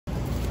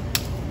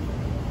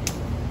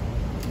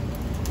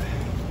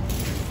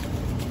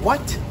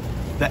What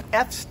the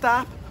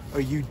F-stop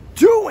are you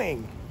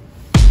doing?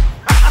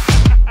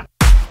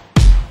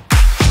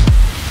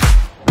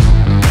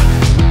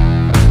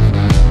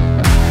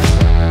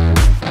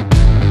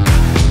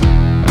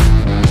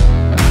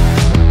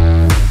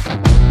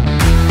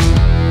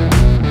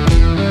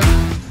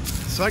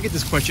 So I get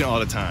this question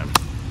all the time.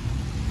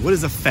 What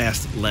is a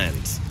fast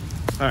lens?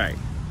 All right,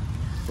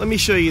 let me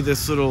show you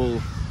this little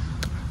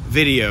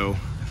video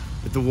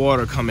with the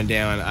water coming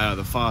down out of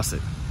the faucet.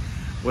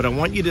 What I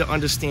want you to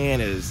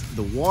understand is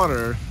the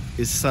water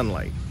is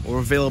sunlight or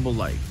available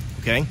light,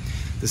 okay?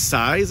 The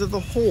size of the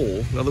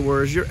hole, in other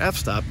words, your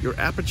f-stop, your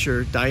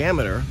aperture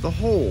diameter, the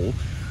hole,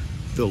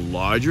 the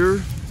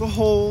larger the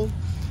hole,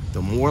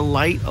 the more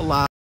light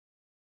allowed.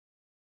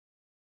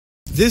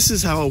 This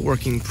is how a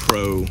working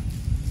pro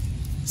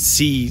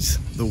sees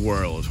the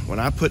world. When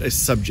I put a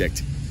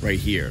subject right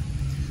here,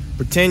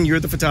 pretend you're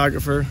the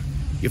photographer,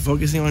 you're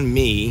focusing on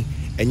me,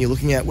 and you're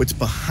looking at what's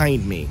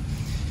behind me.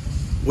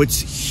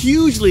 What's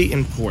hugely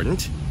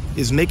important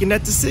is making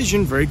that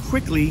decision very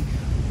quickly.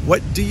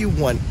 What do you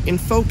want in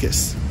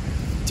focus?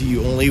 Do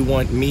you only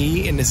want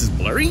me and this is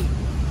blurry?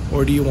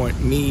 Or do you want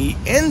me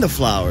and the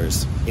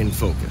flowers in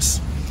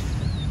focus?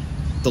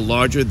 The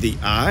larger the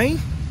eye,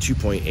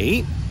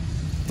 2.8,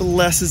 the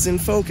less is in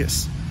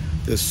focus.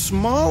 The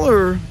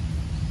smaller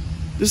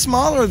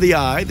the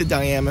eye, the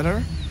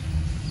diameter,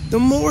 the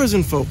more is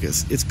in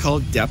focus. It's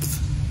called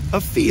depth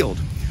of field.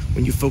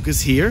 When you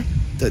focus here,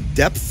 the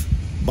depth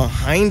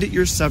behind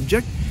your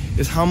subject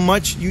is how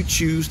much you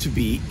choose to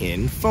be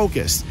in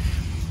focus.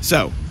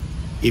 So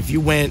if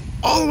you went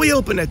all the way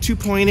open at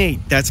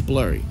 2.8, that's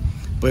blurry.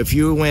 But if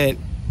you went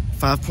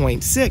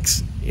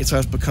 5.6, it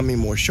starts becoming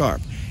more sharp.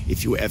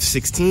 If you were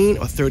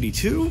f16 or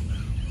 32,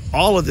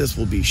 all of this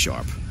will be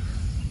sharp.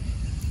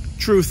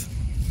 Truth.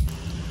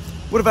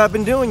 What have I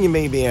been doing, you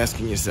may be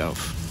asking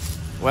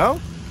yourself? Well,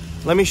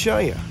 let me show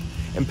you.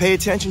 And pay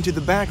attention to the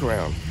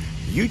background.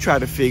 You try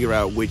to figure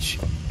out which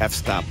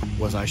f-stop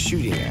was I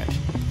shooting at.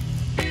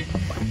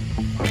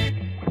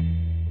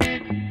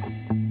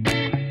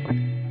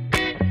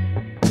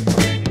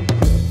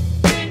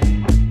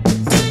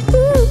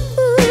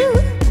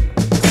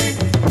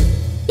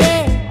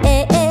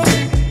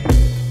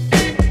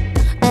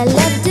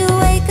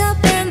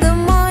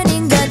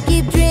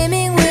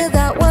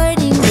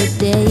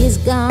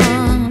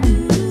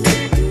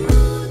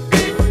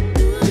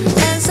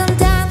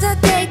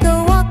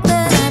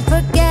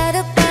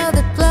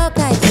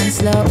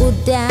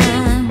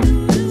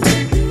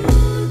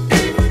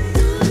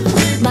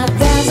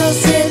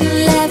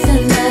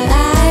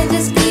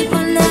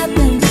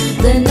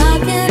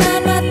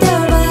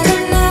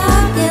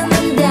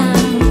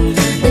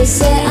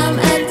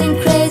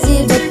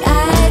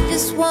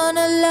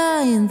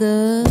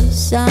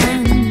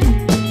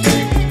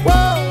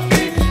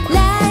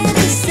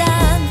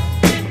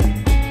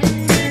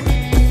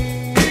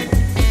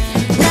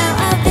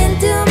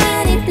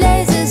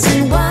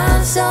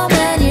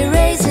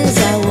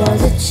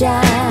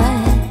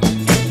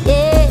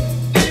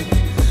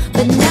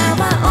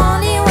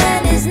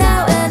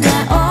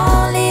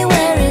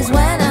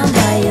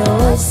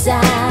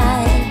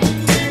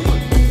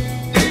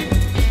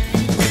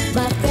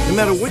 No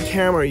matter what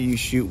camera you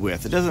shoot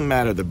with, it doesn't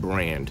matter the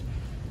brand,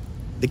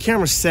 the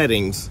camera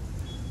settings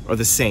are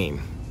the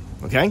same,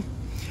 okay?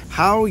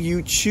 How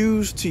you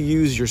choose to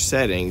use your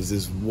settings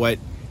is what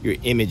your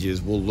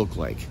images will look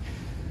like.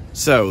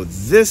 So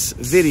this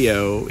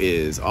video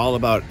is all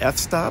about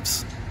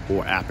f-stops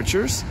or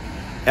apertures.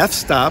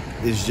 F-stop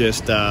is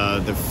just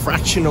the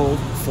fractional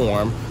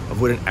form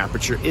of what an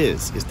aperture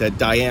is. It's that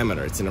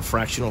diameter, it's in a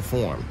fractional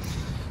form.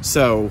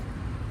 So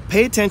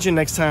pay attention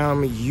next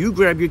time you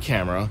grab your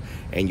camera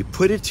and you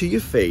put it to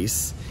your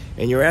face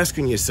and you're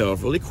asking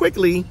yourself really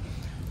quickly,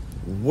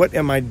 what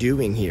am I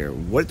doing here?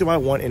 What do I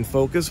want in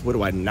focus? What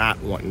do I not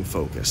want in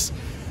focus?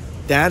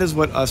 That is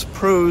what us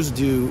pros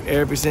do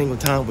every single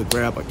time we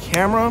grab a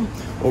camera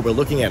or we're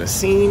looking at a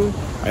scene.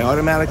 I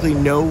automatically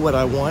know what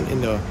I want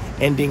in the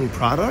ending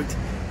product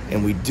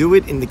and we do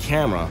it in the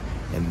camera,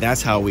 and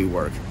that's how we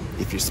work.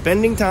 If you're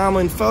spending time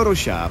in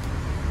Photoshop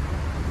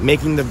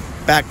making the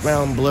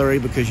background blurry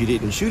because you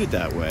didn't shoot it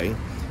that way,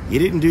 you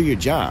didn't do your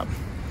job.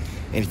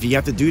 And if you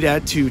have to do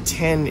that to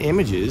 10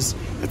 images,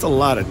 that's a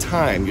lot of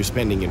time you're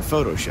spending in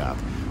Photoshop,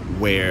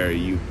 where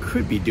you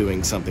could be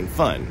doing something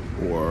fun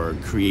or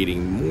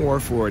creating more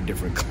for a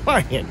different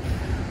client.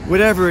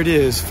 Whatever it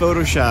is,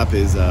 Photoshop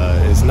is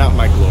not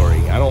my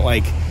glory. I don't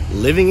like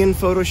living in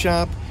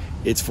Photoshop.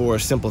 It's for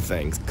simple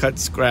things: cut,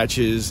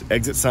 scratches,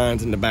 exit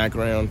signs in the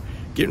background,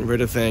 getting rid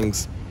of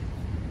things,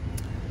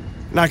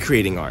 not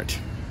creating art.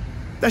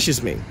 That's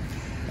just me.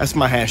 That's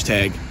my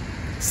hashtag,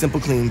 simple,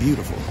 clean,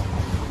 beautiful.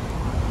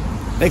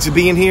 Thanks for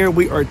being here.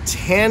 We are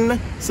 10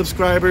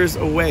 subscribers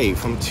away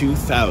from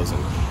 2,000.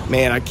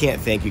 Man, I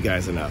can't thank you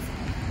guys enough.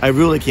 I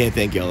really can't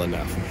thank y'all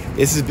enough.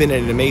 This has been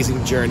an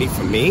amazing journey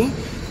for me,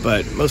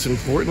 but most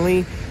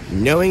importantly,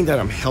 knowing that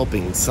I'm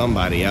helping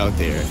somebody out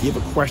there. If you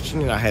have a question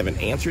and I haven't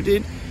answered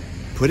it,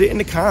 put it in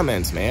the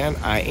comments, man.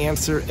 I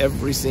answer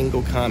every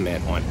single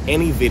comment on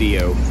any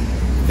video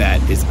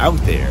that is out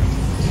there.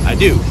 I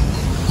do.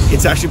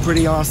 It's actually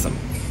pretty awesome.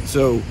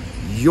 So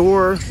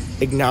your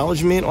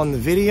acknowledgement on the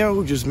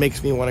video just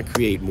makes me want to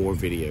create more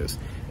videos.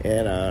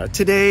 And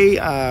today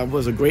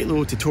was a great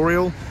little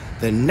tutorial.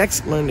 The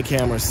next Learn the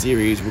Camera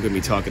series, we're going to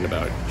be talking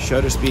about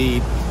shutter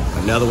speed.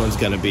 Another one's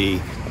going to be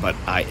about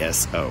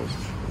ISO.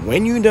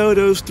 When you know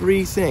those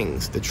three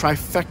things, the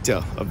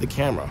trifecta of the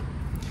camera,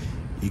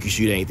 you can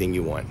shoot anything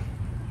you want.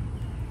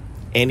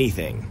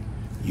 Anything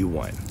you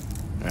want.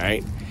 All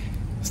right?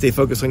 Stay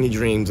focused on your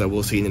dreams. I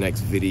will see you in the next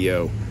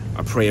video.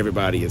 I pray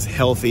everybody is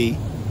healthy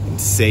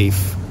and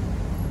safe,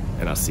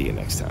 and I'll see you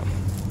next time.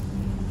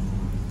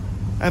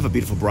 I have a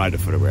beautiful bride to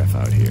photograph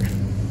out here.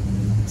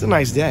 It's a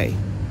nice day.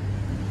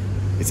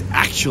 It's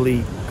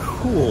actually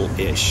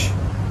cool-ish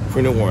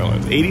for New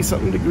Orleans.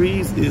 80-something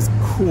degrees is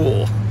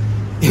cool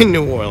in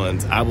New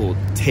Orleans. I will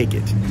take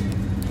it.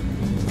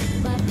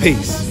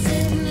 Peace.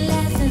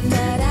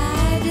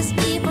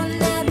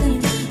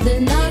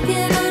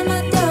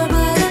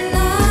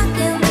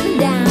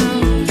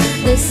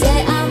 They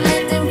say I'm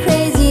acting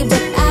crazy,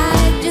 but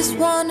I just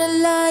wanna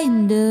lie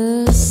in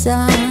the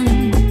sun.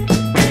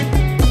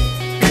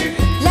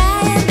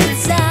 Lie in the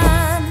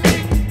sun,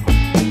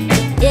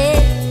 yeah.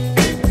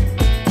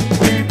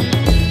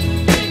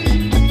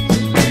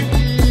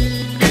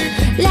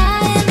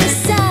 Lie in the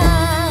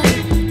sun,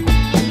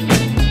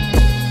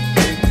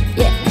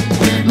 yeah.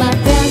 My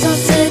friends are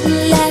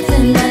sitting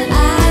laughing, but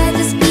I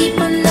just keep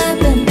on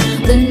laughing.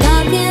 They're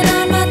knocking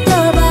on my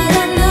door, but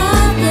I'm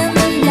knocking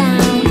them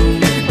down.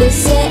 They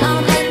say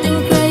I'm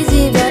acting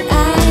crazy, but I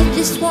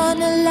just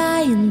wanna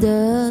lie in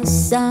the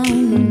sun.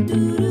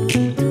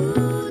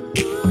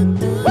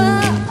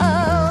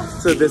 Whoa.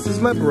 So this is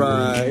my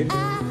bride.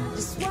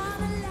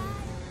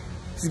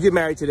 She's getting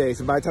married today,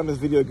 so by the time this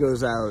video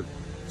goes out,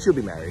 she'll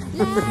be married.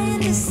 Lie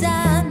in the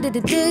sun.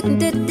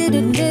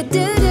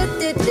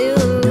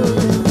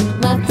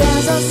 My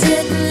friends are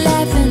sitting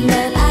laughing,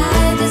 but